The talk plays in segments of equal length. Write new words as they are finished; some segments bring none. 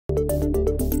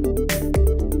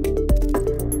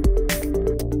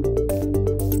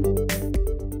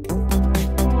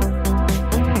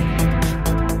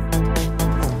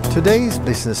Today's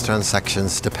business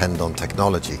transactions depend on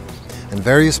technology, and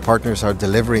various partners are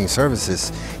delivering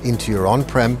services into your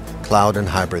on-prem, cloud and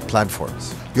hybrid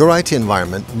platforms. Your IT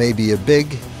environment may be a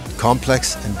big,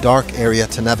 complex and dark area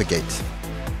to navigate.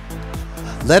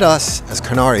 Let us, as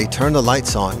Kanari, turn the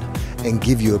lights on and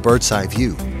give you a bird's-eye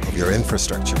view of your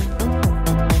infrastructure.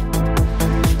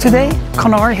 Today,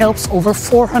 Kanari helps over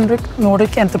 400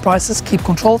 Nordic enterprises keep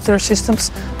control of their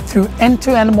systems through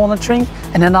end-to-end monitoring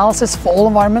and analysis of all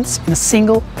environments in a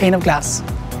single pane of glass.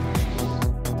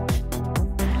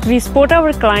 We support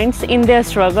our clients in their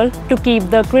struggle to keep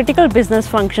the critical business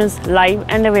functions live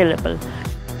and available.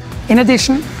 In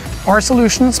addition, our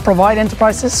solutions provide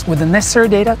enterprises with the necessary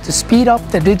data to speed up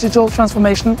their digital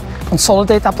transformation,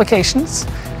 consolidate applications,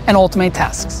 and automate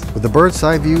tasks. With the bird's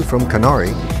eye view from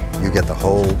Kanari, you get the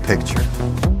whole picture.